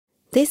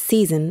This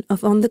season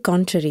of On the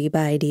Contrary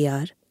by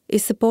IDR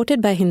is supported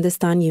by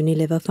Hindustan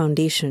Unilever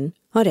Foundation,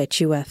 or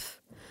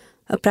HUF,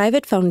 a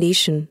private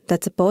foundation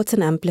that supports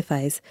and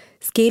amplifies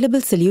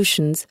scalable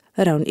solutions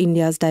around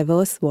India's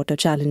diverse water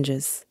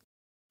challenges.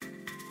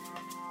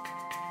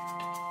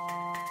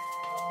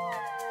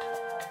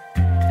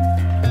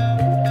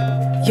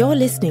 You're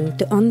listening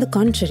to On the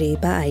Contrary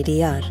by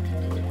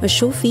IDR, a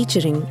show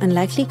featuring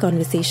unlikely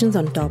conversations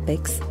on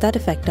topics that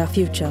affect our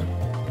future.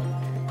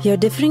 Hear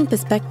differing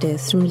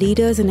perspectives from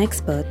leaders and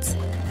experts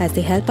as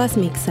they help us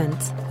make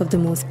sense of the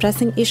most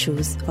pressing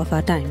issues of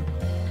our time.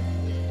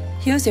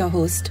 Here's your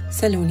host,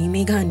 Saloni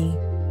Meghani.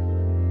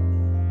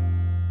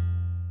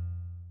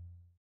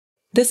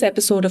 This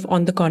episode of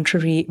On the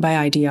Contrary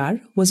by IDR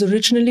was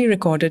originally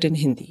recorded in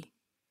Hindi.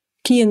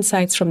 Key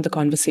insights from the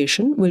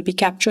conversation will be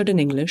captured in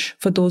English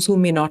for those who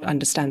may not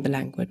understand the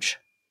language.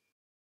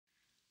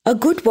 A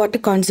good water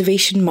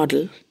conservation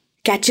model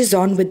catches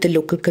on with the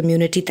local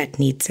community that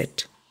needs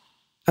it.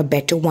 A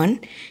better one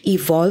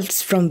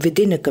evolves from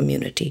within a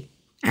community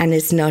and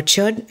is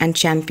nurtured and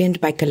championed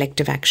by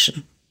collective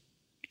action.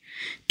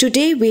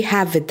 Today we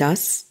have with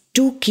us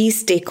two key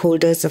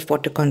stakeholders of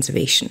water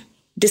conservation,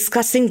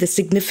 discussing the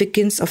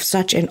significance of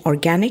such an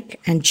organic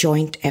and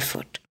joint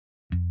effort.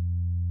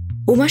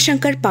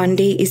 Umashankar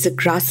Pandey is a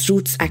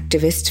grassroots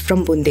activist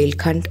from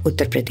Bundelkhand,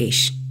 Uttar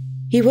Pradesh.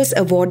 He was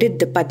awarded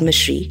the Padma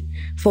Shri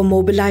for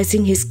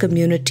mobilizing his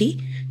community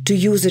to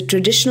use a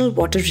traditional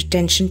water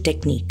retention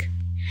technique.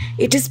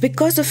 It is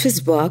because of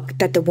his work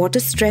that the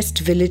water-stressed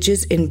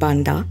villages in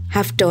Banda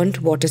have turned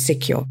water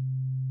secure.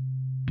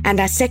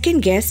 And our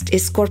second guest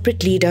is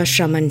corporate leader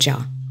Shraman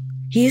Jha.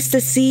 He is the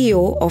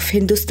CEO of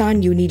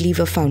Hindustan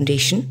Unilever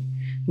Foundation,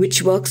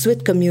 which works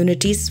with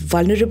communities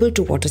vulnerable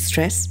to water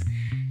stress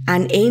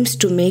and aims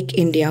to make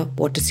India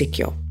water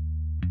secure.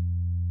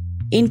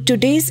 In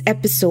today's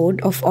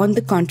episode of On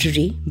the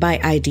Contrary by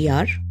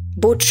IDR,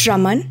 both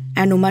Shraman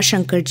and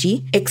Umashankar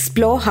Ji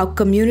explore how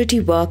community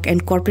work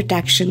and corporate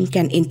action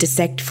can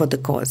intersect for the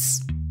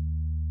cause.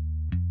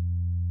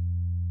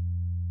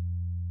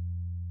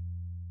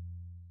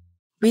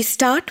 We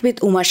start with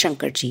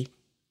Umashankar Ji,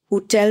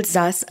 who tells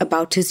us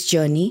about his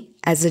journey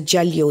as a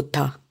Jal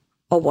Yodha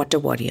or water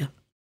warrior.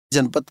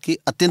 जनपद के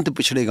अत्यंत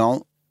पिछड़े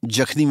गांव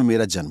जखनी में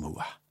मेरा जन्म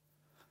हुआ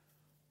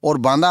और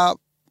बांदा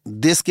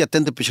देश के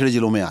अत्यंत पिछड़े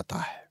जिलों में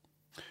आता है।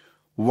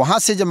 वहां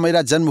से जब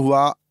मेरा जन्म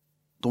हुआ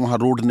तो वहाँ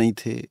रोड नहीं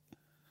थे,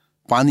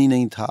 पानी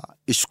नहीं था,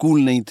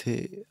 स्कूल नहीं थे,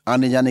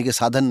 आने जाने के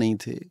साधन नहीं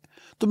थे।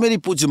 तो मेरी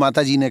पूज्य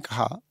माता जी ने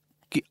कहा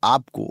कि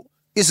आपको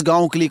इस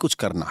गांव के लिए कुछ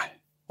करना है।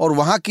 और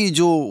वहाँ की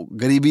जो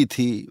गरीबी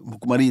थी,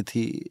 भुखमरी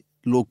थी,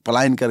 लोग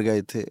पलायन कर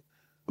गए थे।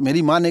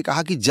 मेरी माँ ने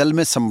कहा कि जल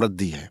में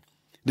समृद्धि है,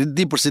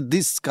 रिद्धि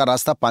प्रसिद्धि का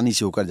रास्ता पानी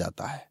से होकर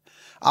जाता है।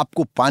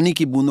 आपको पानी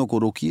की बूंदों को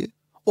रोकिए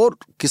और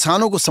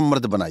किसानों को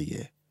समृद्ध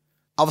बनाइए।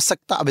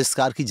 आवश्यकता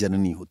आविष्कार की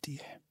जननी होती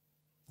है।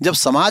 जब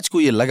समाज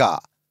को ये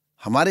लगा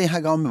हमारे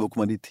यहाँ गांव में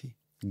भुखमरी थी,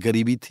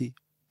 गरीबी थी,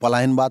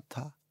 पलायनवाद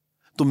था,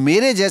 तो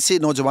मेरे जैसे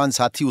नौजवान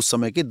साथी उस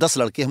समय के 10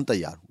 लड़के हम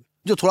तैयार हुए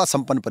जो थोड़ा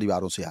संपन्न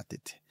परिवारों से आते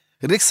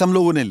थे। रिक्स हम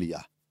लोगों ने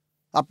लिया,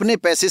 अपने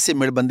पैसे से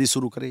मेड़बंदी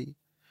शुरू करी,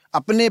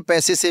 अपने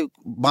पैसे से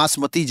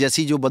बासमती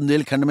जैसी जो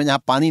बुंदेलखंड में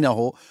जहाँ पानी ना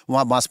हो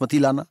वहाँ बासमती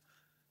लाना।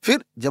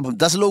 फिर जब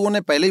 10 लोगों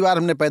ने पहली बार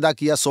हमने पैदा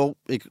किया 100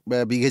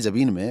 बीघे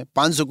जमीन में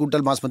 500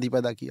 कुंटल बासमती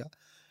पैदा किया,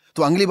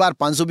 तो अगली बार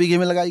 500 बीघे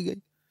में लगाई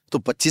गई तो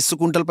 2500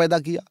 कुंटल पैदा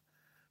किया।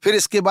 फिर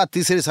इसके बाद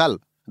तीसरे साल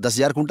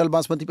 10,000 कुंटल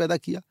बासमती पैदा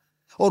किया।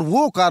 और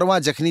वो कारवां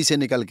जखनी से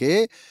निकल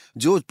के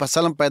जो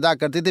फसल हम पैदा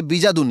करते थे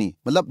बीजा दूनी,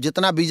 मतलब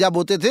जितना बीजा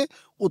बोते थे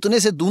उतने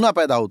से दूना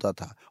पैदा होता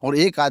था। और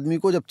एक आदमी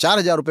को जब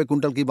 4,000 रुपये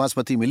कुंटल की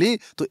बासमती मिली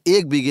तो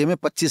 1 बीघे में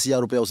 25,000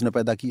 रुपये उसने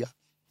पैदा किया।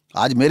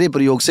 आज मेरे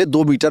प्रयोग से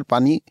 2 मीटर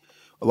पानी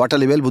वाटर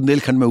लेवल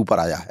बुंदेलखंड में ऊपर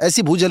आया।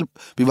 ऐसी भूजल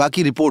विभाग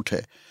की रिपोर्ट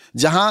है।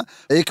 जहाँ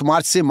 1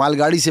 मार्च से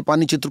मालगाड़ी से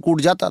पानी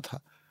चित्रकूट जाता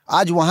था,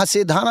 आज वहां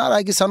से धान आ रहा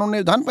है। किसानों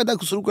ने धान पैदा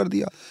शुरू कर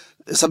दिया,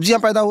 सब्जियां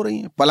पैदा हो रही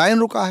हैं, पलायन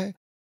रुका है।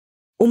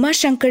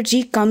 Umashankar Ji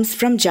comes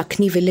from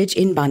Jakhni village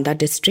in Banda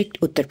district,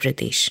 Uttar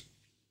Pradesh.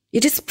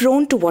 It is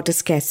prone to water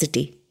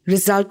scarcity,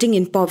 resulting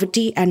in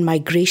poverty and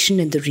migration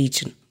in the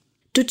region.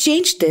 To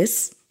change this,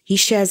 he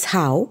shares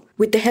how,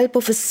 with the help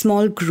of a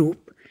small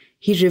group,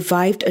 he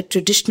revived a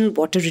traditional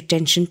water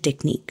retention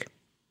technique.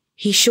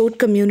 He showed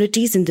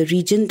communities in the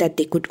region that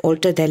they could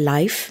alter their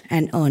life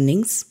and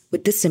earnings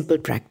with this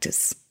simple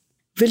practice.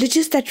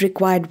 Villages that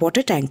required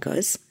water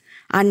tankers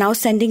are now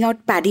sending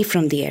out paddy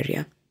from the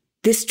area.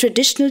 This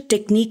traditional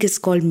technique is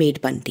called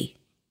Medbandi.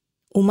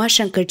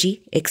 Umashankar Ji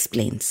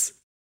explains.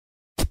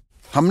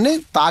 हमने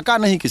ताका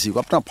नहीं किसी को,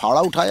 अपना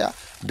फावड़ा उठाया,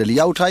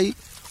 डलिया उठाई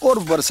और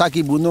वर्षा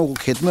की बूंदों को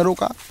खेत में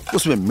रोका,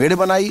 उसमें मेड़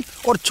बनाई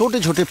और छोटे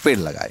छोटे पेड़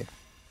लगाए।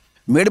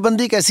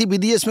 मेड़बंदी एक ऐसी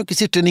विधि है, इसमें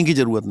किसी ट्रेनिंग की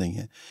जरूरत नहीं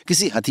है,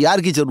 किसी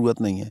हथियार की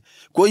जरूरत नहीं है,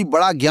 कोई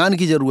बड़ा ज्ञान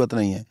की जरूरत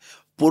नहीं है।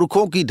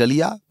 पुरखों की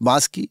डलिया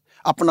बांस की,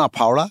 अपना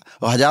फावड़ा,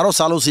 हजारों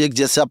सालों से एक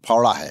जैसा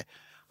फावड़ा है,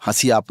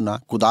 हंसिया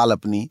अपना, कुदाल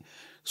अपनी।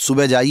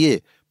 सुबह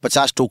जाइए,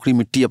 50 टोकरी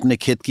मिट्टी अपने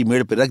खेत की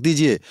मेड़ पे रख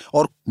दीजिए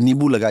और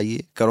नींबू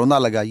लगाइए, करौंदा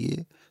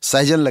लगाइए,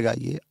 सहजन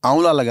लगाइए,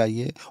 आंवला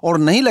लगाइए। और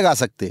नहीं लगा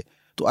सकते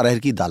तो अरहर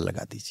की दाल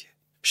लगा दीजिए,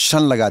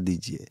 शन लगा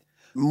दीजिए,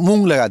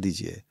 मूंग लगा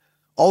दीजिए,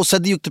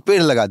 औषधि युक्त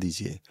पेड़ लगा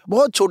दीजिए।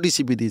 बहुत छोटी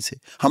सी विधि से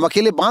हम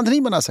अकेले बांध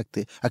नहीं बना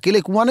सकते,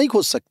 अकेले कुआं नहीं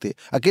खोद सकते,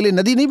 अकेले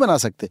नदी नहीं बना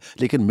सकते,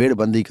 लेकिन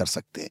मेड़बंदी कर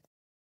सकते हैं।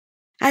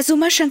 As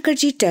Umashankar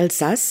ji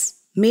tells us,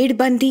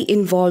 Medbandi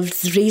involves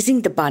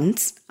raising the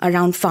bunds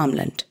around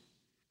farmland.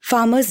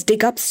 Farmers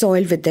dig up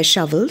soil with their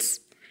shovels,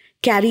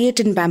 carry it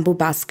in bamboo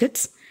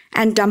baskets,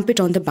 and dump it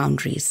on the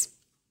boundaries.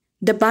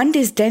 The bund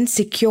is then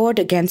secured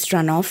against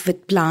runoff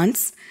with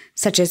plants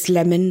such as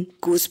lemon,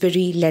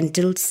 gooseberry,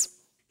 lentils.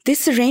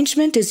 This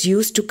arrangement is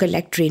used to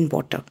collect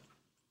rainwater.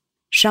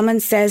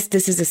 Shraman says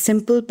this is a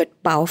simple but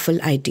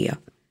powerful idea.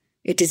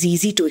 It is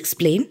easy to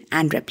explain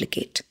and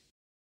replicate.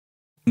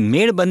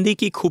 मेड़बंदी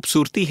की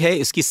खूबसूरती है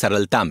इसकी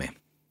सरलता में।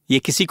 ये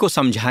किसी को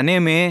समझाने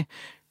में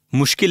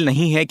मुश्किल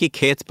नहीं है कि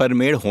खेत पर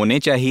मेड़ होने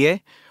चाहिए,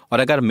 और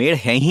अगर मेड़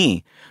है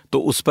ही तो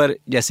उस पर,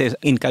 जैसे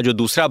इनका जो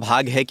दूसरा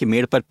भाग है कि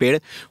मेड़ पर पेड़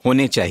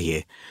होने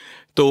चाहिए,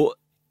 तो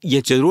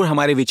ये ज़रूर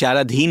हमारे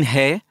विचाराधीन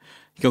है,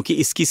 क्योंकि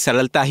इसकी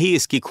सरलता ही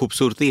इसकी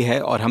खूबसूरती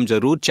है। और हम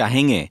ज़रूर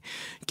चाहेंगे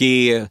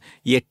कि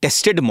ये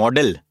टेस्टेड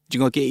मॉडल,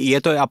 क्योंकि ये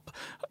तो आप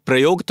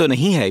प्रयोग तो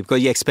नहीं है,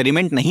 कोई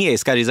एक्सपेरिमेंट नहीं है,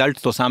 इसका रिजल्ट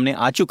तो सामने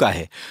आ चुका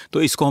है,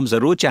 तो इसको हम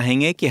ज़रूर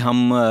चाहेंगे कि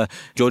हम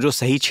जो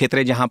सही क्षेत्र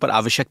है जहाँ पर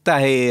आवश्यकता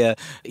है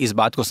इस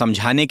बात को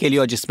समझाने के लिए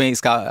और जिसमें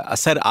इसका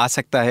असर आ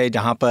सकता है,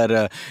 जहाँ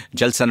पर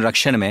जल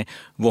संरक्षण में,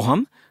 वो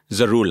हम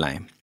ज़रूर लाएं।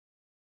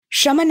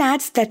 Shraman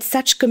adds that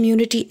such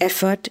community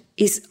effort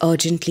is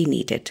urgently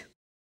needed.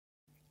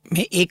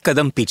 मैं एक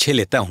कदम पीछे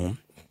लेता हूँ,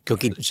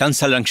 क्योंकि जल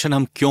संरक्षण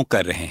हम क्यों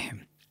कर रहे हैं।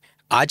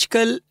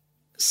 आजकल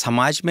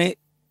समाज में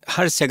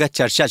हर जगह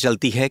चर्चा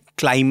चलती है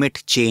क्लाइमेट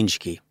चेंज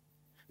की,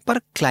 पर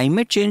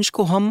क्लाइमेट चेंज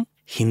को हम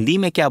हिंदी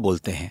में क्या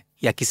बोलते हैं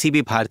या किसी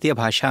भी भारतीय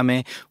भाषा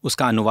में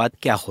उसका अनुवाद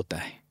क्या होता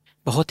है?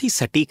 बहुत ही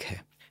सटीक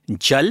है,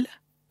 जल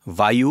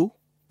वायु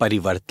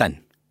परिवर्तन।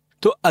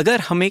 तो अगर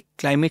हमें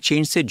क्लाइमेट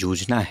चेंज से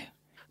जूझना है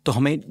तो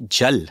हमें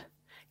जल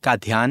का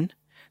ध्यान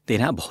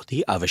देना बहुत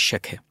ही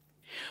आवश्यक है।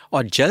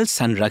 और जल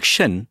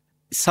संरक्षण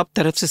सब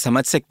तरफ से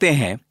समझ सकते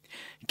हैं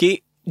कि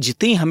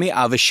जितनी हमें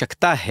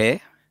आवश्यकता है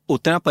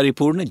उतना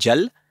परिपूर्ण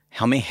जल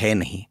हमें है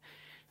नहीं।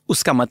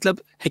 उसका मतलब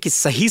है कि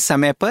सही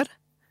समय पर,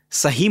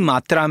 सही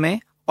मात्रा में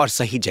और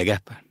सही जगह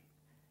पर।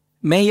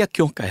 मैं यह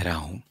क्यों कह रहा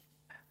हूं?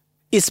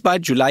 इस बार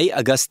जुलाई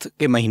अगस्त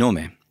के महीनों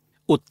में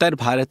उत्तर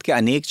भारत के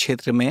अनेक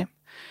क्षेत्र में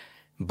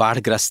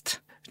बाढ़ग्रस्त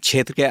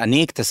क्षेत्र के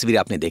अनेक तस्वीर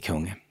आपने देखे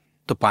होंगे।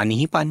 तो पानी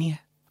ही पानी है,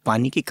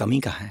 पानी की कमी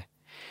कहाँ है?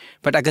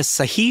 बट अगर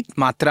सही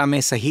मात्रा में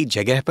सही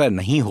जगह पर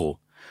नहीं हो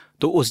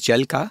तो उस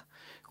जल का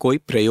कोई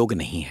प्रयोग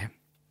नहीं है।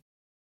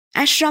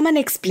 As Shraman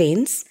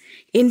explains,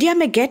 India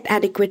may get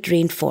adequate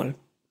rainfall,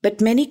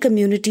 but many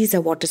communities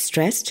are water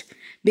stressed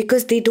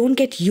because they don't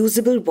get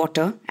usable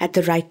water at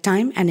the right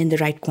time and in the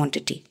right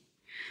quantity.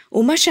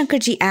 Umashankar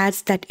ji adds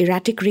that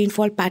erratic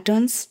rainfall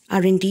patterns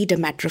are indeed a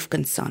matter of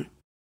concern.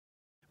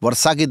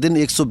 वर्षा के दिन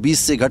 120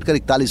 से घटकर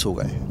 41 हो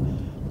गए,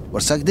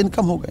 वर्षा के दिन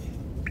कम हो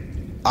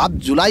गए। आप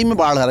जुलाई में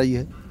बाढ़ आ रही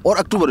है और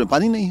अक्टूबर में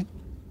पानी नहीं है।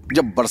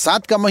 जब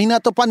बरसात का महीना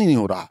तो पानी नहीं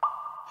हो रहा,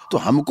 तो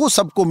हमको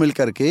सबको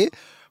मिलकर के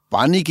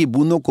पानी की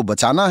बूंदों को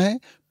बचाना है,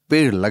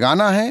 पेड़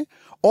लगाना है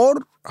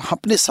और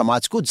अपने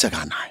समाज को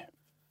जगाना है।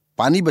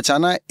 पानी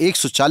बचाना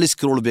 140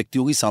 करोड़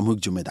व्यक्तियों की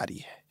सामूहिक जिम्मेदारी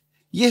है।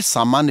 यह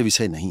सामान्य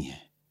विषय नहीं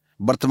है,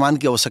 वर्तमान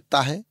की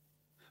आवश्यकता है,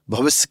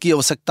 भविष्य की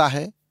आवश्यकता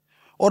है,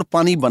 और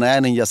पानी बनाया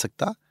नहीं जा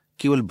सकता,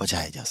 केवल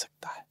बचाया जा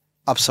सकता है।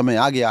 अब समय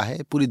आ गया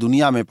है, पूरी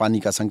दुनिया में पानी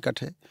का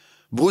संकट है,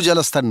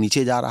 भूजल स्तर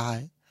नीचे जा रहा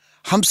है,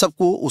 हम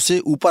सबको उसे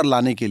ऊपर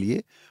लाने के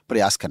लिए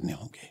प्रयास करने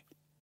होंगे।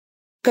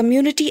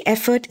 Community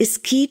effort is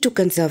key to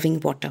conserving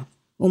water,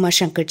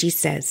 Umashankar ji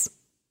says.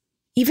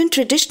 Even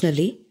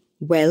traditionally,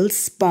 wells,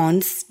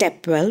 ponds,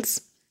 step wells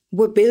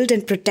were built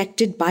and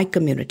protected by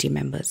community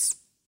members.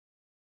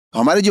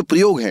 हमारे जो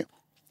प्रयोग हैं,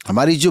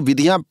 हमारी जो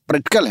विधियां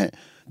प्रैक्टिकल हैं,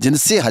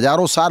 जिनसे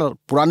हजारों साल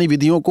पुरानी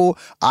विधियों को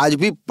आज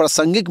भी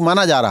प्रासंगिक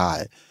माना जा रहा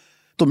है,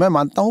 तो मैं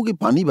मानता हूं कि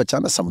पानी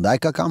बचाना समुदाय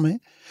का काम है।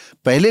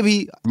 पहले भी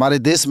हमारे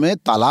देश में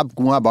तालाब,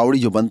 कुआं, बावड़ी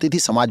जो बनती थी,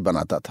 समाज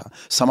बनाता था,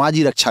 समाज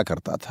ही रक्षा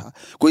करता था,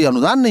 कोई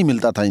अनुदान नहीं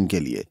मिलता था इनके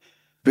लिए,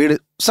 पेड़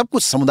सब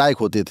कुछ सामुदायिक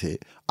होते थे।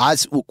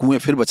 आज वो कुएं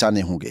फिर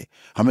बचाने होंगे,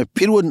 हमें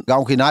फिर वो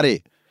गांव के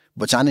नारे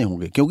बचाने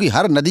होंगे, क्योंकि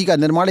हर नदी का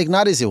निर्माण एक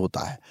नारे से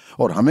होता है।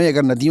 और हमें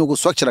अगर नदियों को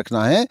स्वच्छ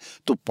रखना है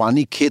तो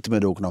पानी खेत में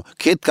रोकना हो,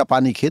 खेत का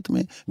पानी खेत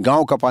में,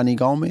 गांव का पानी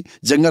गांव में,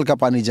 जंगल का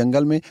पानी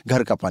जंगल में,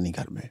 घर का पानी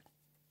घर में।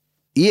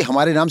 ये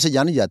हमारे नाम से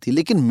जानी जाती है,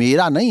 लेकिन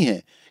मेरा नहीं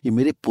है, ये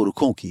मेरे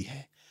पुरखों की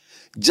है।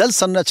 जल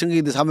संरक्षण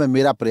की दिशा में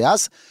मेरा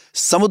प्रयास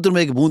समुद्र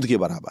में एक बूंद के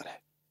बराबर है,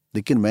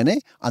 लेकिन मैंने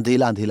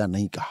अंधेला अंधेला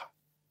नहीं कहा।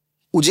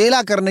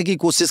 उजेला करने की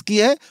कोशिश की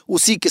है।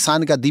 उसी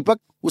किसान का दीपक,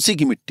 उसी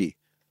की मिट्टी,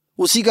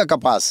 उसी का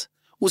कपास,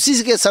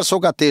 उसी के सरसों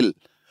का तेल,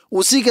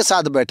 उसी के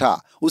साथ बैठा,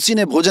 उसी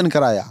ने भोजन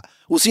कराया,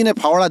 उसी ने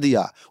फावड़ा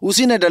दिया,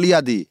 उसी ने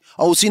डलिया दी,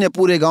 और उसी ने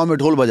पूरे गांव में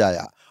ढोल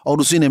बजाया,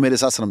 और उसी ने मेरे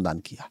साथ श्रमदान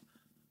किया,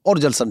 और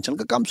जल संरक्षण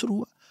का काम शुरू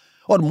हुआ।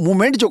 और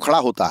मूवमेंट जो खड़ा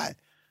होता है,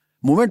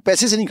 मूवमेंट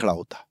पैसे से नहीं खड़ा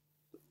होता।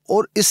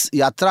 और इस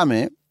यात्रा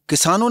में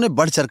किसानों ने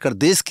बढ़ चढ़कर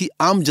देश की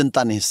आम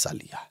जनता ने हिस्सा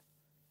लिया,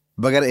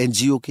 बगैर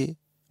एनजीओ के,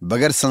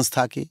 बगैर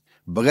संस्था के,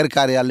 बगैर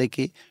कार्यालय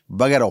के,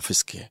 बगैर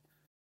ऑफिस के।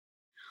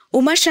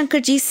 Uma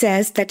Shankarji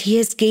says that he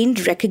has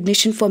gained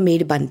recognition for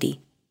Medbandi,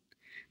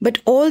 but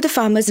all the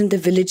farmers in the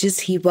villages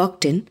he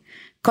worked in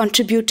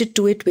contributed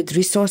to it with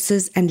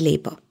resources and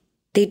labor.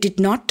 They did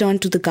not turn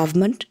to the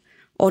government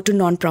or to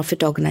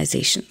non-profit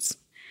organizations.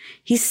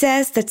 He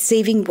says that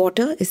saving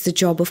water is the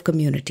job of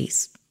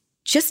communities,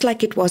 just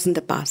like it was in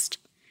the past,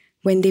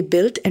 when they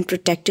built and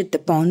protected the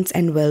ponds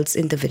and wells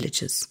in the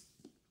villages.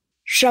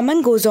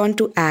 Shraman goes on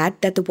to add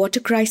that the water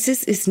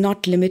crisis is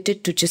not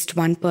limited to just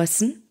one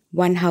person,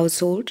 one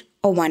household,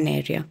 or one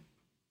area.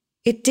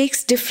 It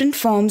takes different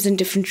forms in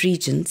different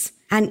regions,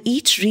 and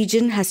each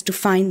region has to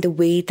find the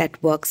way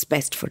that works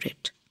best for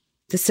it.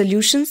 The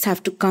solutions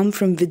have to come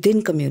from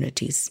within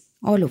communities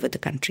all over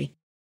the country.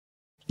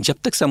 जब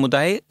तक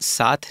समुदाय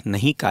साथ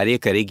नहीं कार्य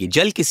करेगी,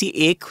 जल किसी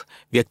एक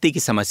व्यक्ति की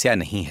समस्या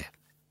नहीं है।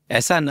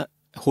 ऐसा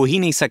हो ही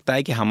नहीं सकता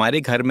है कि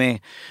हमारे घर में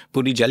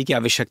पूरी जल की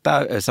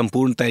आवश्यकता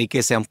संपूर्ण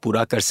तरीके से हम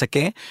पूरा कर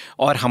सकें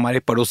और हमारे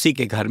पड़ोसी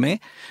के घर में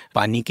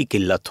पानी की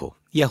किल्लत हो।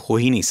 यह हो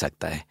ही नहीं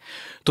सकता है।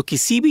 तो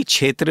किसी भी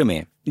क्षेत्र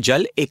में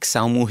जल एक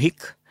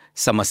सामूहिक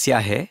समस्या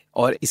है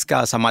और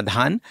इसका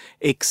समाधान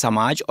एक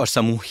समाज और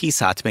समूह ही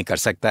साथ में कर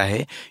सकता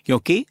है,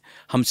 क्योंकि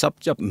हम सब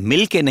जब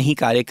मिल के नहीं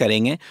कार्य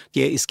करेंगे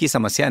कि इसकी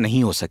समस्या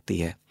नहीं हो सकती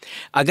है।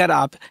 अगर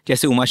आप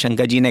जैसे उमा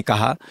शंकर जी ने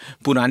कहा,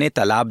 पुराने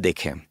तालाब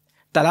देखें,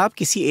 तालाब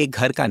किसी एक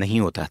घर का नहीं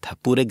होता था,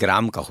 पूरे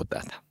ग्राम का होता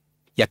था,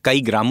 या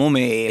कई ग्रामों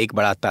में एक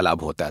बड़ा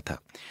तालाब होता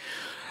था।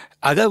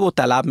 अगर वो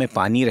तालाब में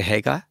पानी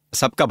रहेगा,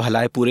 सबका भला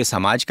है, पूरे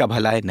समाज का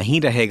भला है,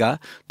 नहीं रहेगा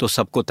तो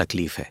सबको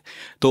तकलीफ है।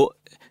 तो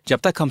जब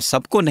तक हम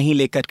सबको नहीं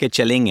लेकर के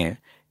चलेंगे,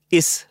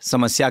 इस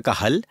समस्या का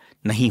हल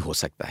नहीं हो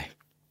सकता है।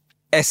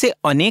 ऐसे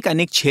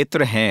अनेक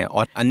क्षेत्र हैं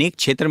और अनेक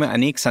क्षेत्र में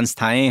अनेक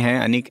संस्थाएं हैं,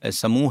 अनेक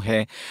समूह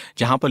हैं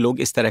जहां पर लोग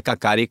इस तरह का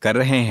कार्य कर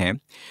रहे हैं।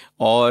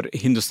 और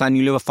हिंदुस्तान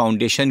यूनिलिवर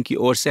फाउंडेशन की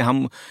ओर से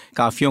हम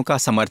काफ़ियों का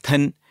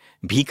समर्थन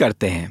भी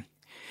करते हैं।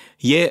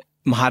 ये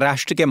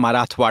महाराष्ट्र के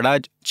मराठवाड़ा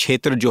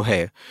क्षेत्र जो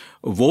है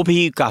वो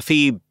भी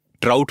काफ़ी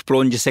ड्राउट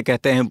प्रोन जिसे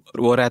कहते हैं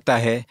वो रहता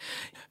है।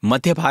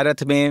 मध्य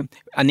भारत में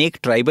अनेक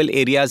ट्राइबल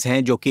एरियाज़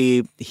हैं जो कि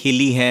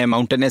हिली हैं,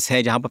 माउंटेनस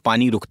है, जहाँ पर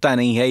पानी रुकता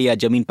नहीं है, या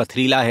ज़मीन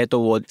पथरीला है तो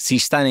वो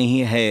सींचता नहीं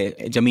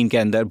है ज़मीन के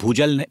अंदर,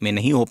 भूजल में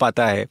नहीं हो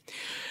पाता है।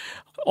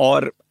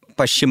 और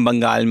पश्चिम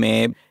बंगाल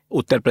में,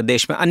 उत्तर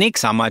प्रदेश में अनेक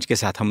समाज के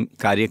साथ हम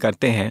कार्य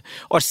करते हैं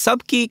और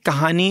सबकी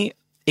कहानी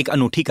एक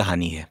अनूठी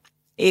कहानी है।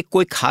 एक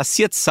कोई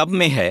खासियत सब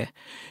में है,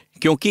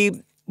 क्योंकि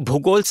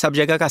भूगोल सब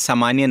जगह का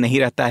सामान्य नहीं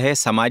रहता है,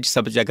 समाज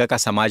सब जगह का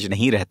समाज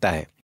नहीं रहता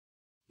है।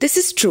 This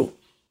is true.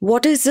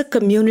 Water is a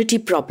community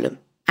problem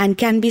and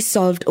can be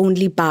solved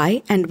only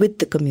by and with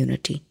the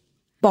community.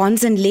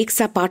 Ponds and lakes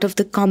are part of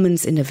the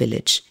commons in a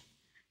village.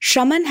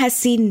 Shraman has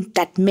seen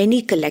that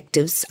many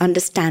collectives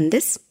understand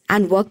this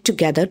and work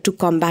together to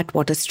combat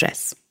water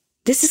stress.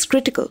 This is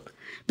critical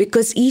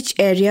because each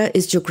area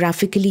is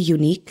geographically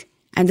unique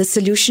and the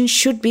solution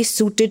should be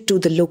suited to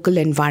the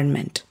local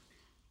environment.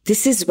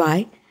 This is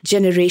why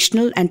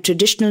generational and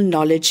traditional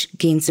knowledge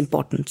gains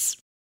importance.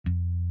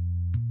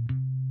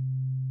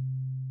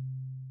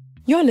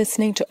 You're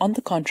listening to On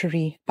the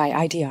Contrary by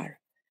IDR.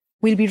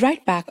 We'll be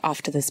right back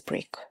after this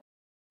break.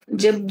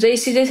 जब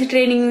जैसी जैसी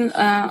training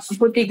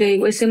होती गई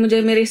वैसे मुझे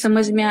मेरे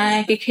समझ में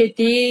आया कि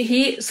खेती ही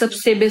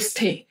सबसे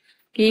बेस्ट है,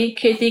 कि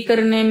खेती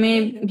करने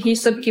में ही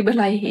सबकी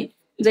भलाई है।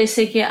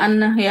 जैसे कि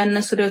अन्न है,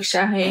 अन्न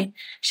सुरक्षा है,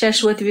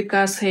 शाश्वत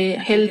विकास है,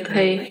 हेल्थ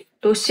है,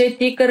 तो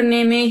खेती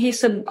करने में ही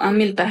सब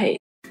मिलता है।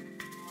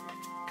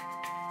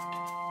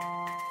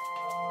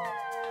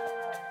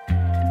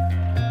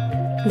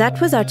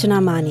 That was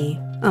Archana Mane,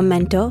 a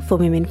mentor for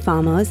women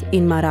farmers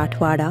in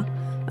Marathwada,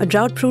 a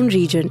drought-prone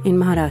region in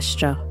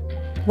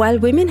Maharashtra. While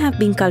women have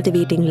been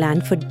cultivating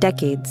land for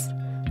decades,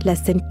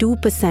 less than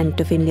 2%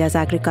 of India's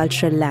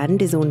agricultural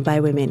land is owned by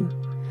women.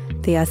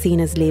 They are seen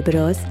as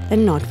laborers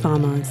and not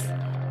farmers.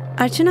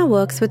 Archana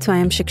works with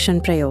Swayam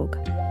Shikshan Prayog,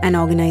 an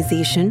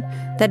organization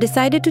that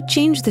decided to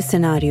change this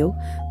scenario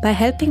by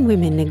helping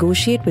women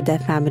negotiate with their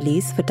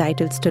families for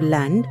titles to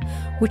land,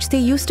 which they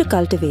use to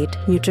cultivate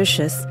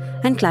nutritious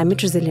and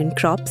climate-resilient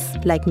crops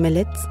like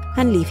millets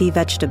and leafy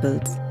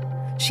vegetables.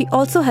 She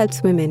also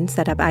helps women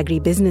set up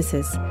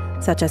agri-businesses,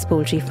 such as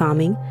poultry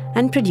farming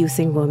and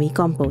producing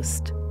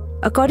vermicompost.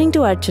 According to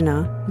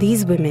Archana,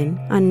 these women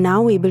are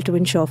now able to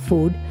ensure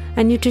food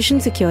and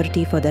nutrition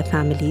security for their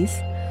families,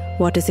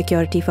 water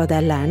security for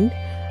their land,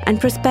 and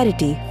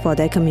prosperity for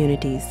their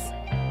communities.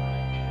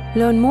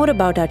 Learn more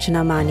about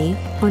Archana Mane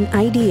on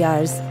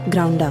IDR's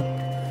Ground Up,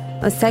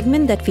 a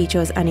segment that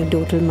features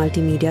anecdotal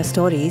multimedia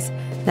stories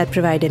that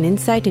provide an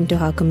insight into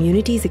how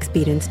communities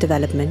experience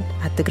development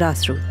at the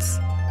grassroots.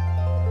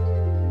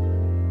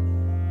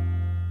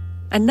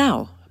 And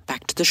now,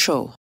 back to the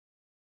show.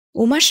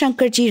 Uma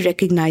Shankarji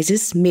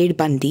recognizes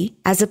Medbandi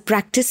as a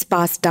practice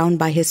passed down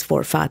by his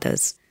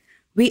forefathers.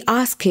 We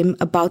ask him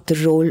about the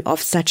role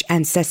of such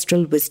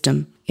ancestral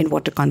wisdom in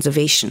water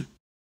conservation.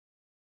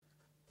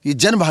 ये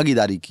जन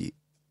भागीदारी की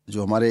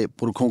जो हमारे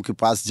पुरखों के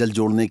पास जल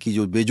जोड़ने की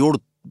जो बेजोड़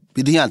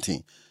विधियां थीं,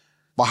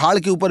 पहाड़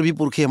के ऊपर भी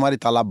पुरखे हमारे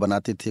तालाब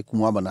बनाते थे,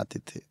 कुआं बनाते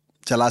थे,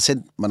 जलाशय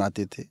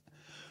बनाते थे।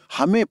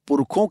 हमें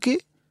पुरखों के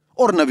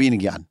और नवीन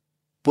ज्ञान,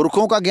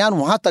 पुरखों का ज्ञान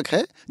वहां तक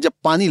है जब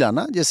पानी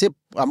लाना, जैसे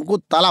हमको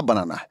तालाब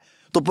बनाना है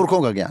तो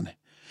पुरखों का ज्ञान है,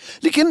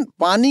 लेकिन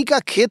पानी का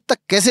खेत तक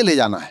कैसे ले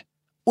जाना है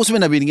उसमें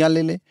नवीन ज्ञान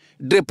ले लें।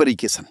 ड्रिप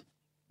इरिगेशन,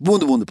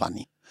 बूंद बूंद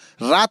पानी,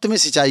 रात में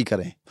सिंचाई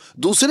करें।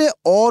 दूसरे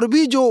और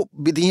भी जो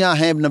विधियां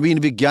हैं नवीन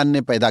विज्ञान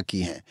ने पैदा की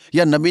हैं,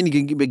 या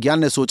नवीन विज्ञान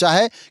ने सोचा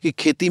है कि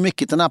खेती में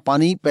कितना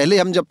पानी, पहले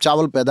हम जब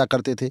चावल पैदा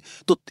करते थे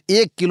तो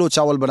 1 किलो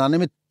चावल बनाने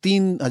में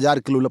 3000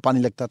 किलो पानी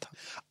लगता था।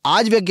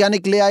 आज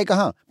वैज्ञानिक ले आए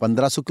कहाँ,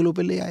 1500 किलो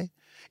पे ले आए।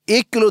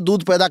 1 किलो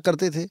दूध पैदा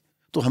करते थे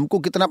तो हमको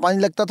कितना पानी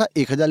लगता था,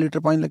 1000 लीटर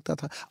पानी लगता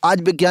था।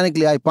 आज वैज्ञानिक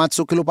ले आए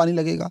 500 किलो पानी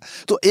लगेगा।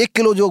 तो 1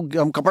 किलो जो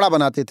हम कपड़ा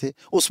बनाते थे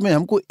उसमें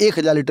हमको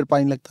 1000 लीटर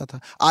पानी लगता था,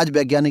 आज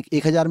वैज्ञानिक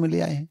 1000 में ले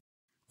आए हैं।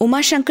 Uma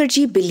Shankar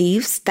Ji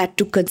believes that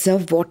to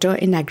conserve water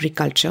in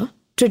agriculture,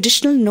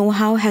 traditional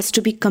know-how has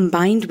to be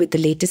combined with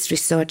the latest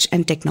research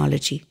and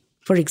technology.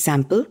 For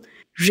example,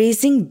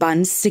 raising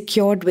bunds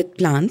secured with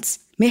plants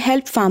may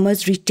help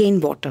farmers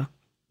retain water,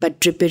 but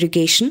drip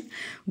irrigation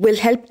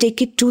will help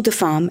take it to the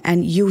farm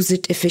and use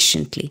it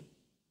efficiently.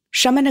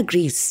 Shraman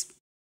agrees.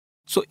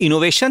 So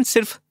innovation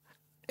सिर्फ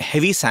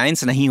heavy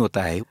science नहीं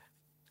होता है,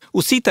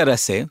 उसी तरह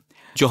से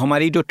जो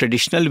हमारी जो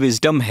ट्रेडिशनल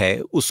विजडम है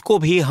उसको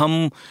भी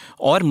हम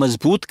और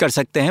मजबूत कर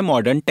सकते हैं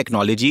मॉडर्न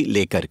टेक्नोलॉजी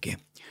लेकर के।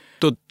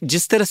 तो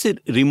जिस तरह से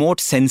रिमोट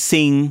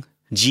सेंसिंग,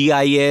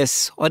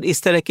 GIS और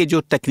इस तरह के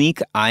जो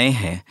तकनीक आए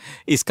हैं,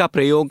 इसका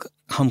प्रयोग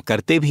हम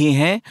करते भी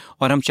हैं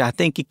और हम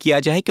चाहते हैं कि किया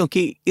जाए,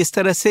 क्योंकि इस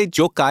तरह से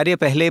जो कार्य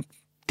पहले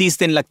 30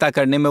 दिन लगता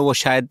करने में वो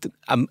शायद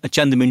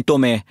चंद मिनटों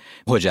में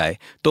हो जाए।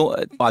 तो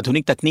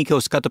आधुनिक तकनीक है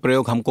उसका तो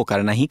प्रयोग हमको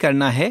करना ही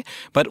करना है,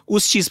 पर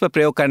उस चीज़ पर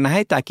प्रयोग करना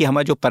है ताकि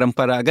हमारा जो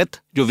परंपरागत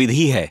जो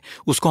विधि है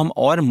उसको हम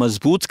और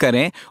मजबूत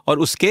करें और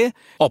उसके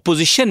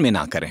ऑपोजिशन में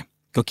ना करें,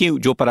 क्योंकि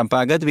जो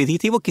परंपरागत विधि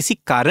थी वो किसी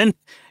कारण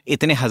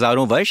इतने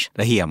हजारों वर्ष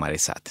रही हमारे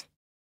साथ।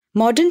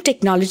 Modern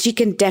technology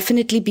can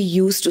definitely be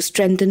used to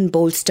strengthen,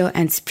 bolster,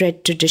 and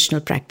spread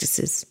traditional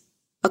practices.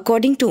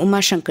 According to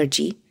Uma Shankar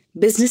Ji,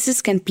 businesses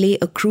can play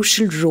a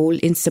crucial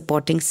role in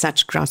supporting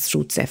such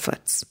grassroots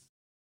efforts.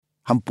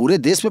 हम पूरे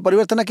देश में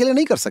परिवर्तन अकेले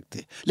नहीं कर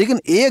सकते, लेकिन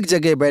एक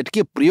जगह बैठ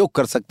के प्रयोग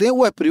कर सकते हैं,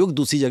 वह प्रयोग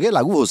दूसरी जगह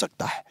लागू हो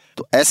सकता है।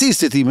 तो ऐसी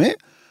स्थिति में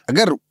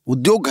अगर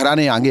उद्योग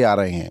घराने आगे आ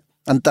रहे हैं,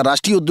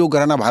 अंतर्राष्ट्रीय उद्योग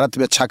घराना भारत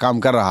में अच्छा काम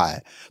कर रहा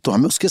है, तो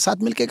हमें उसके साथ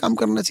मिलकर काम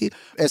करना चाहिए।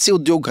 ऐसे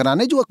उद्योग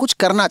घराने जो कुछ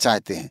करना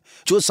चाहते हैं,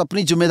 जो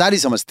अपनी जिम्मेदारी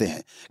समझते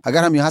हैं,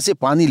 अगर हम यहाँ से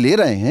पानी ले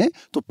रहे हैं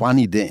तो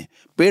पानी दें,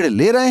 पेड़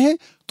ले रहे हैं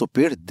तो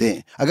पेड़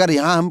दें। अगर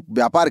यहाँ हम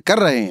व्यापार कर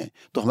रहे हैं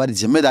तो हमारी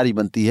जिम्मेदारी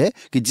बनती है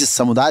कि जिस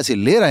समुदाय से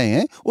ले रहे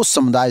हैं उस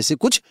समुदाय से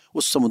कुछ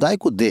उस समुदाय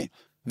को दें।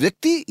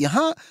 व्यक्ति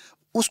यहाँ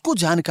उसको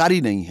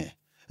जानकारी नहीं है,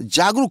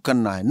 जागरूक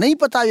करना है। नहीं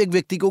पता एक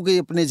व्यक्ति को कि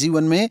अपने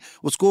जीवन में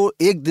उसको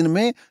एक दिन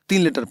में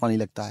 3 लीटर पानी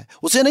लगता है,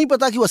 उसे नहीं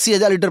पता कि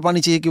 80,000 लीटर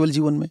पानी चाहिए केवल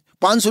जीवन में,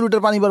 500 लीटर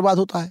पानी बर्बाद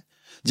होता है।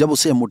 जब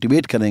उसे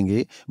मोटिवेट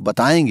करेंगे,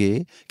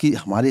 बताएंगे कि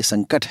हमारे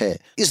संकट है,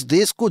 इस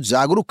देश को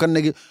जागरूक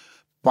करने के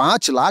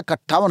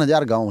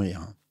 5,58,000 गांव है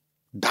यहाँ,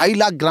 2.5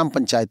 लाख ग्राम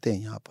पंचायतें हैं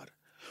यहाँ पर,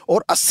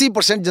 और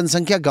 80%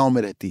 जनसंख्या गांव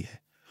में रहती है,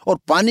 और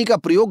पानी का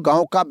प्रयोग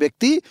गांव का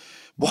व्यक्ति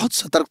बहुत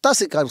सतर्कता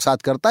से साथ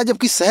करता है,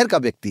 जबकि शहर का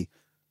व्यक्ति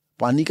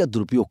पानी का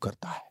दुरुपयोग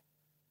करता है।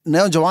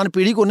 नौजवान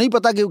पीढ़ी को नहीं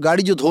पता कि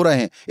गाड़ी जो धो रहे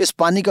हैं इस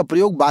पानी का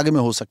प्रयोग बाग में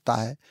हो सकता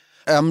है।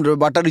 हम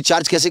वाटर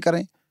रिचार्ज कैसे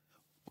करें?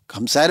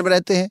 हम शहर में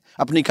रहते हैं,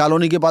 अपनी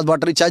कॉलोनी के पास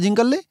वाटर रिचार्जिंग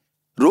कर ले,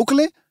 रोक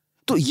ले।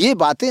 तो ये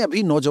बातें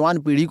अभी नौजवान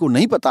पीढ़ी को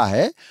नहीं पता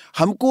है।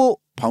 हमको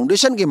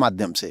फाउंडेशन के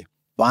माध्यम से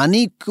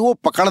पानी को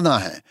पकड़ना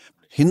है।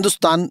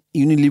 हिंदुस्तान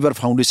यूनिलीवर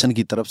फाउंडेशन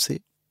की तरफ से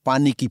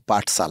पानी की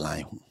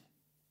पाठशालाएं हूं,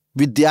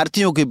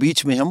 विद्यार्थियों के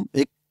बीच में हम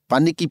एक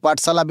पानी की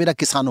पाठशाला, मेरा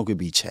किसानों के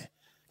बीच है,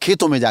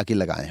 खेतों में जाके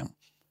लगाए, हम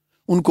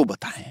उनको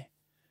बताएं।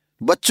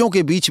 बच्चों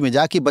के बीच में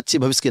जाके, बच्चे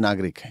भविष्य के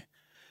नागरिक हैं,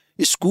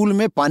 स्कूल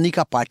में पानी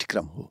का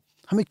पाठ्यक्रम हो।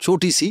 हम एक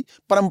छोटी सी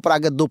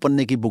परंपरागत 2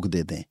 पन्ने की बुक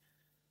दे दें,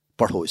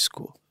 पढ़ो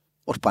इसको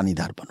और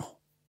पानीदार बनो।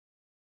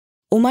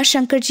 Uma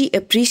Shankar Ji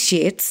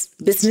appreciates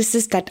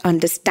businesses that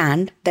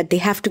understand that they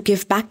have to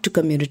give back to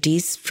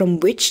communities from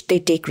which they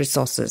take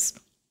resources.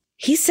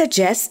 He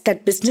suggests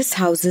that business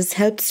houses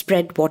help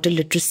spread water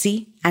literacy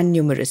and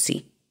numeracy.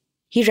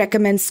 He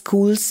recommends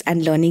schools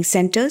and learning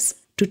centers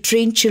to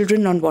train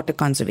children on water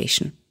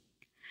conservation.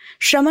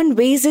 Shraman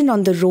weighs in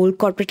on the role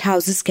corporate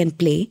houses can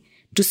play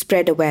to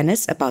spread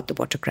awareness about the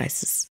water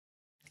crisis.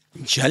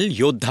 जल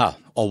योद्धा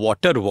और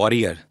water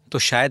warrior तो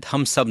शायद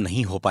हम सब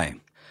नहीं हो पाए।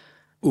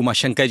 उमा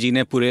शंकर जी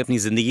ने पूरे अपनी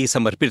जिंदगी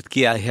समर्पित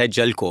किया है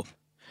जल को,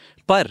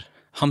 पर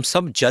हम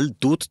सब जल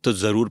दूत तो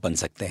जरूर बन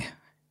सकते हैं,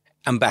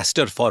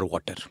 एम्बेसडर फॉर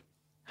वाटर।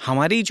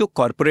 हमारी जो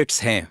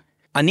कॉरपोरेट्स हैं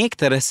अनेक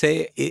तरह से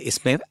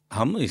इसमें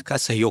हम इसका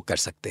सहयोग कर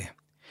सकते हैं।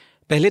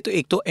 पहले तो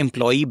एक तो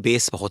एम्प्लॉई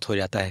बेस बहुत हो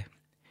जाता है।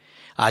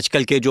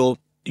 आजकल के जो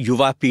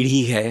युवा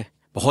पीढ़ी है,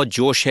 बहुत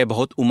जोश है,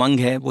 बहुत उमंग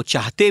है, वो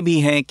चाहते भी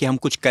हैं कि हम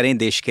कुछ करें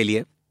देश के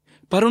लिए,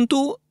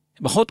 परंतु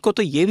बहुत को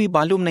तो ये भी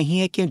मालूम नहीं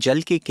है कि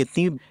जल की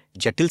कितनी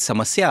जटिल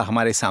समस्या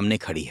हमारे सामने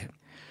खड़ी है।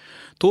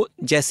 तो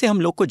जैसे हम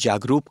लोग को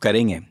जागरूक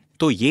करेंगे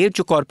तो ये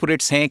जो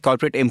कॉरपोरेट्स हैं,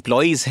 कॉरपोरेट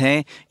एम्प्लॉयज़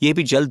हैं, ये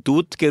भी जल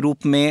दूत के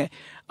रूप में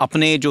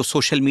अपने जो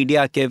सोशल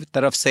मीडिया के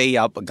तरफ से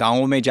या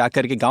गाँव में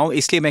जाकर के, गाँव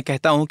इसलिए मैं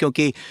कहता हूँ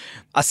क्योंकि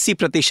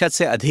 80%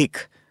 से अधिक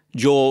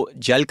जो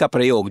जल का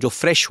प्रयोग, जो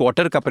फ्रेश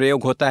वाटर का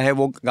प्रयोग होता है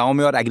वो गांव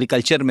में और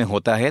एग्रीकल्चर में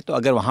होता है। तो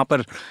अगर वहाँ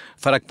पर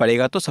फ़र्क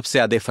पड़ेगा तो सबसे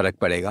ज़्यादा फ़र्क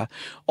पड़ेगा,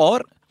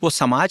 और वो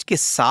समाज के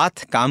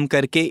साथ काम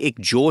करके एक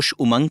जोश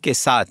उमंग के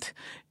साथ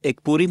एक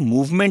पूरी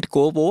मूवमेंट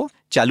को वो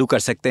चालू कर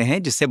सकते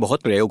हैं, जिससे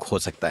बहुत प्रयोग हो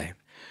सकता है।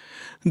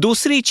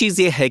 दूसरी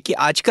चीज़ ये है कि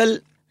आजकल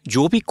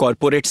जो भी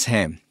कॉरपोरेट्स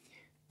हैं,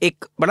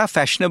 एक बड़ा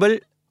फैशनेबल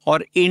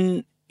और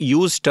इन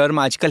यूज टर्म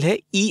आजकल है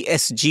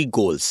ESG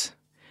goals.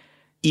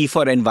 E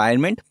for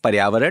environment,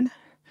 पर्यावरण,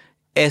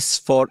 S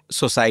फॉर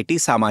सोसाइटी,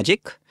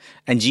 सामाजिक,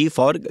 एंड G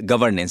फॉर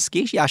गवर्नेंस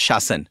की या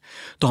शासन।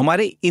 तो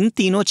हमारे इन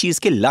तीनों चीज़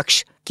के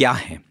लक्ष्य क्या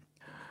हैं?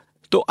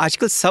 तो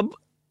आजकल सब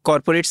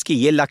कॉरपोरेट्स के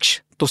ये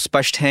लक्ष्य तो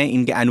स्पष्ट हैं,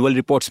 इनके एनुअल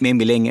रिपोर्ट्स में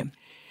मिलेंगे।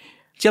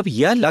 जब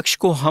यह लक्ष्य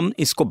को हम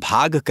इसको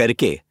भाग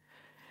करके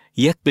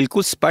यह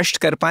बिल्कुल स्पष्ट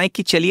कर पाएँ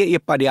कि चलिए ये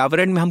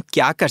पर्यावरण में हम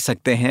क्या कर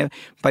सकते हैं।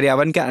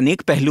 पर्यावरण के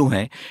अनेक पहलू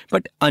हैं,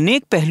 बट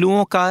अनेक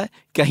पहलुओं का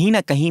कहीं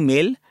ना कहीं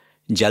मेल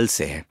जल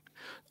से है।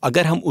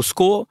 अगर हम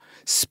उसको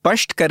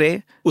स्पष्ट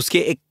करें, उसके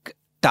एक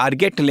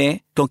टारगेट लें,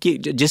 क्योंकि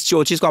जिस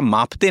जो चीज़ को आप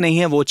मापते नहीं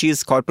हैं वो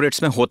चीज़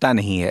कॉरपोरेट्स में होता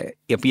नहीं है।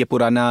 ये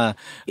पुराना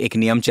एक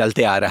नियम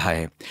चलते आ रहा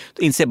है,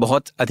 तो इनसे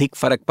बहुत अधिक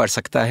फ़र्क पड़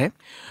सकता है।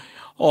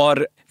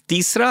 और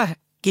तीसरा है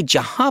कि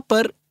जहाँ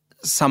पर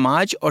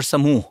समाज और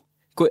समूह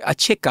कोई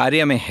अच्छे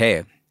कार्य में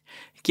है,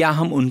 क्या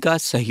हम उनका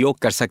सहयोग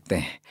कर सकते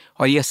हैं।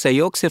 और यह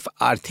सहयोग सिर्फ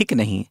आर्थिक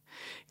नहीं,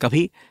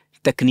 कभी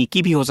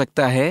तकनीकी भी हो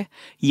सकता है,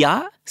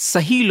 या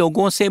सही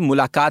लोगों से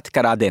मुलाकात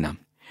करा देना।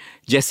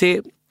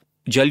 जैसे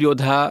जल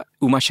योद्धा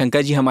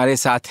उमाशंकर जी हमारे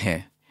साथ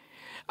हैं,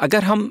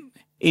 अगर हम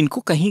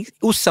इनको कहीं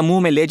उस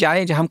समूह में ले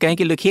जाएं जहां हम कहें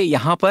कि देखिए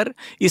यहाँ पर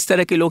इस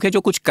तरह के लोग हैं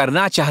जो कुछ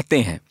करना चाहते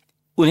हैं,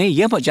 उन्हें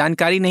यह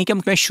जानकारी नहीं कि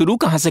मैं शुरू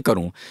कहाँ से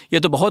करूं, यह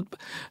तो बहुत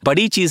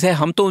बड़ी चीज़ है,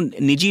 हम तो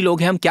निजी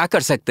लोग हैं, हम क्या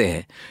कर सकते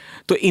हैं।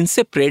 तो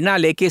इनसे प्रेरणा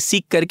लेके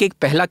सीख करके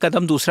पहला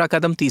कदम, दूसरा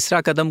कदम, तीसरा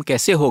कदम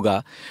कैसे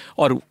होगा,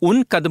 और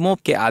उन कदमों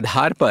के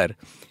आधार पर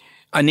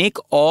अनेक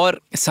और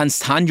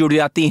संस्थान जुड़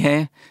जाती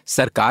हैं,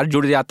 सरकार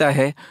जुड़ जाता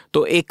है,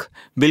 तो एक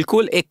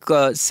बिल्कुल एक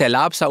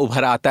सैलाब सा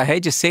उभर आता है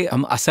जिससे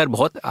हम असर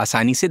बहुत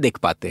आसानी से देख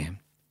पाते हैं।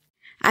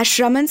 As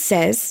Shraman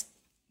says,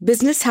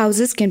 business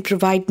houses can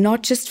provide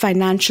not just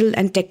financial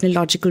and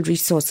technological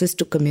resources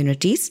to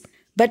communities,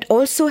 but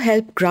also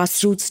help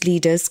grassroots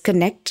leaders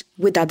connect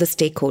with other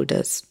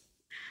stakeholders.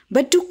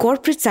 But do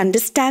corporates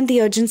understand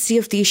the urgency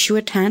of the issue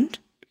at hand?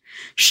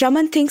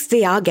 Shraman thinks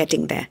they are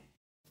getting there.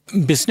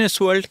 Business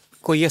world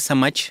को यह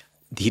समझ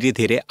धीरे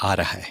धीरे आ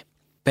रहा है।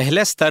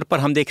 पहले स्तर पर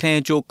हम देख रहे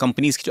हैं जो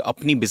कंपनीज की जो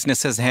अपनी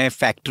बिजनेसेस हैं,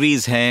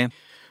 फैक्ट्रीज हैं,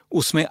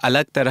 उसमें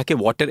अलग तरह के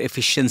वाटर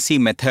एफिशिएंसी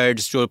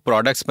मेथड्स, जो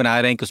प्रोडक्ट्स बना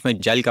रहे हैं कि उसमें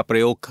जल का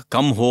प्रयोग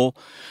कम हो,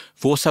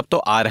 वो सब तो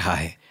आ रहा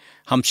है।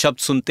 हम शब्द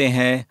सुनते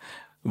हैं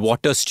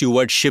वाटर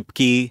स्टूवर्डशिप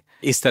की,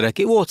 इस तरह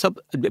की, वो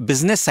सब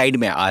बिजनेस साइड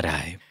में आ रहा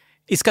है।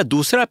 इसका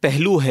दूसरा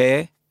पहलू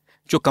है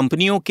जो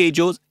कंपनियों के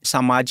जो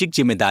सामाजिक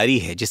जिम्मेदारी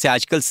है, जिसे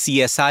आजकल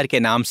CSR के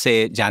नाम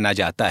से जाना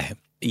जाता है।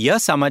 यह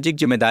सामाजिक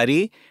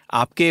जिम्मेदारी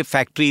आपके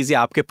फैक्ट्रीज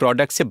या आपके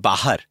प्रोडक्ट से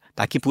बाहर,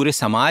 ताकि पूरे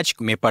समाज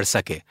में पड़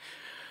सके।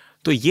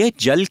 तो ये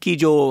जल की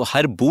जो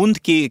हर बूंद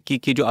की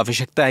जो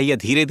आवश्यकता है, यह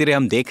धीरे धीरे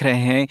हम देख रहे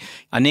हैं।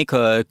 अनेक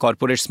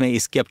कॉरपोरेट्स में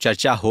इसकी अब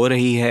चर्चा हो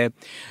रही है।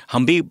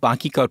 हम भी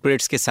बाकी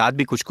कॉरपोरेट्स के साथ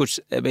भी कुछ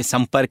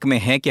संपर्क में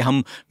हैं कि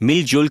हम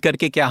मिलजुल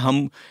करके क्या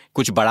हम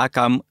कुछ बड़ा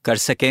काम कर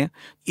सकें।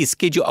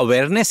 इसकी जो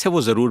अवेयरनेस है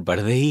वो ज़रूर बढ़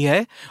रही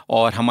है,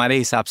 और हमारे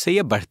हिसाब से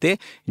ये बढ़ते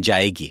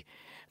जाएगी।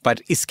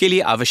 पर इसके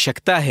लिए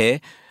आवश्यकता है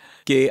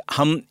कि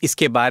हम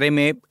इसके बारे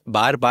में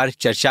बार बार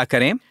चर्चा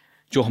करें।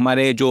 जो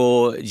हमारे जो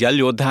जल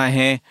योद्धा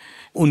हैं,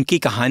 उनकी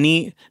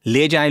कहानी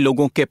ले जाएं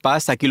लोगों के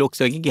पास, ताकि लोग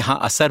सकें कि हाँ,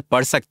 असर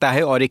पड़ सकता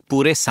है और एक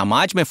पूरे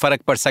समाज में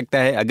फ़र्क पड़ सकता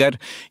है। अगर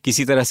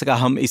किसी तरह से का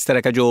हम इस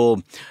तरह का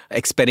जो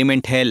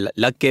एक्सपेरिमेंट है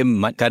लग के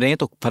करें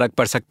तो फ़र्क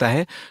पड़ सकता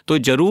है। तो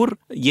ज़रूर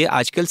ये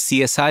आजकल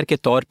CSR के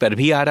तौर पर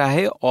भी आ रहा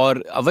है,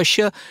 और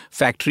अवश्य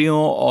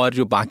फैक्ट्रियों और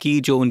जो बाकी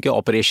जो उनके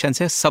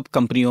ऑपरेशंस हैं, सब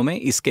कंपनियों में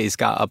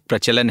इसका अब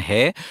प्रचलन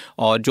है।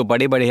 और जो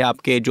बड़े बड़े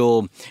आपके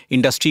जो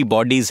इंडस्ट्री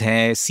बॉडीज़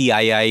हैं,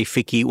 CII,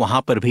 FICCI, वहाँ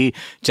पर भी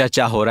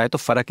चर्चा हो रहा है। तो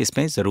फ़र्क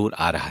इसमें ज़रूर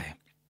आ रहा है।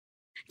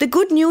 The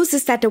good news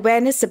is that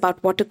awareness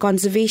about water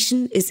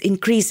conservation is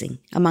increasing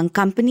among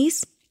companies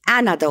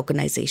and other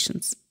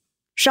organizations.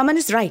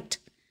 Shraman is right.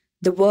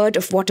 The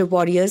word of water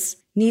warriors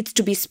needs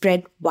to be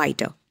spread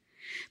wider.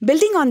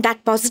 Building on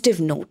that positive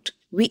note,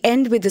 we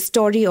end with a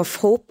story of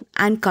hope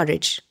and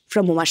courage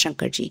from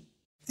Umashankar ji.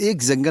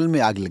 एक जंगल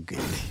में आग लग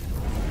गई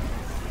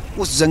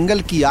थी। उस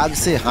जंगल की आग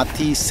से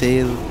हाथी,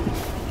 शेर,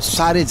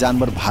 सारे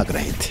जानवर भाग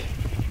रहे थे।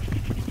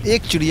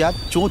 एक चिड़िया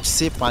चोंच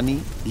से पानी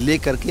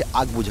लेकर के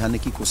आग बुझाने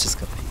की कोशिश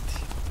कर रही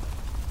थी।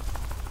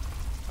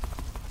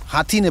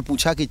 हाथी ने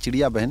पूछा कि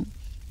चिड़िया बहन,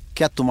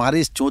 क्या तुम्हारे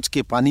इस चोंच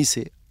के पानी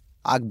से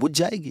आग बुझ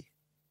जाएगी?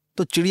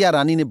 तो चिड़िया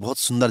रानी ने बहुत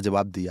सुंदर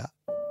जवाब दिया,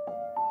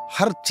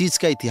 हर चीज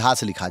का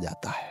इतिहास लिखा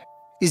जाता है।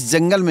 इस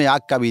जंगल में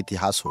आग का भी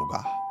इतिहास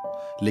होगा,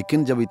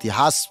 लेकिन जब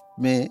इतिहास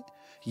में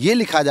ये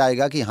लिखा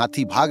जाएगा कि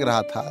हाथी भाग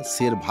रहा था,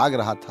 शेर भाग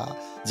रहा था,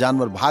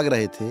 जानवर भाग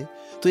रहे थे,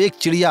 तो एक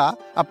चिड़िया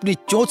अपनी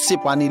चोंच से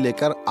पानी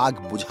लेकर आग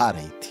बुझा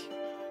रही थी।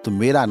 तो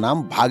मेरा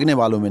नाम भागने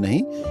वालों में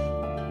नहीं,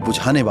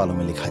 बुझाने वालों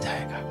में लिखा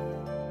जाएगा।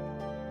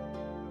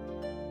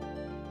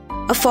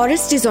 A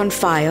forest is on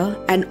fire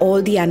and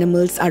all the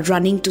animals are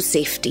running to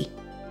safety.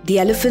 The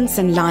elephants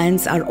and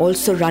lions are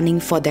also running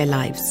for their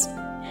lives.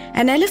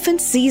 An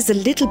elephant sees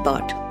a little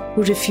bird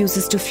who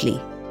refuses to flee.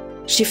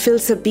 She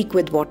fills her beak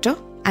with water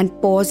and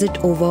pours it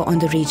over on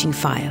the raging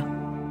fire.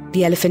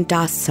 The elephant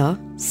asks her,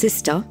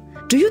 "Sister,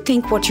 do you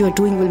think what you are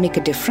doing will make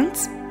a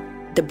difference?"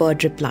 The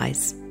bird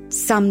replies,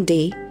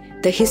 "Someday,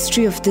 the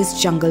history of this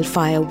jungle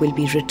fire will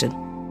be written.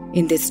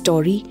 In this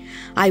story,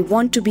 I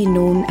want to be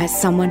known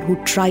as someone who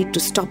tried to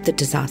stop the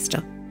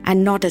disaster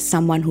and not as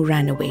someone who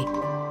ran away."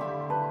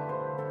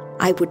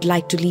 I would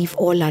like to leave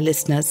all our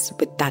listeners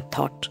with that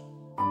thought.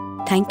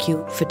 Thank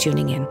you for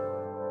tuning in.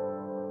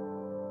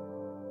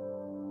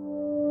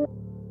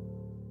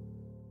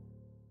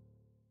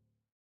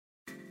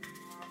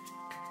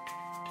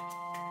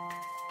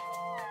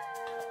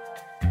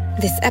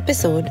 This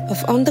episode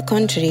of On the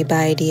Contrary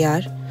by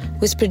IDR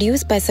was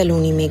produced by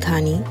Saloni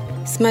Meghani,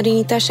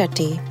 Smarinita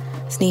Shetty,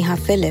 Sneha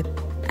Philip,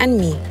 and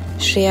me,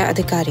 Shreya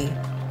Adhikari,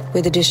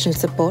 with additional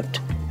support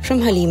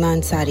from Halima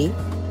Ansari,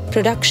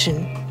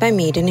 production by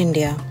Made in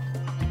India.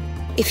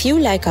 If you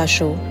like our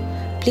show,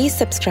 please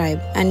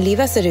subscribe and leave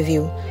us a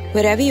review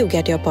wherever you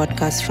get your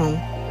podcasts from,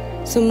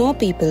 so more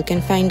people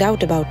can find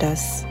out about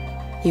us.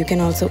 You can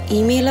also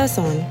email us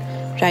on,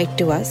 write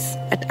to us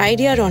at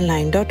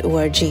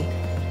idronline.org,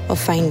 or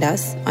find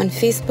us on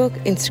Facebook,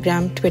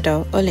 Instagram,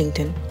 Twitter, or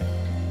LinkedIn.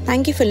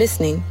 Thank you for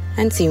listening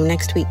and see you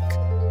next week.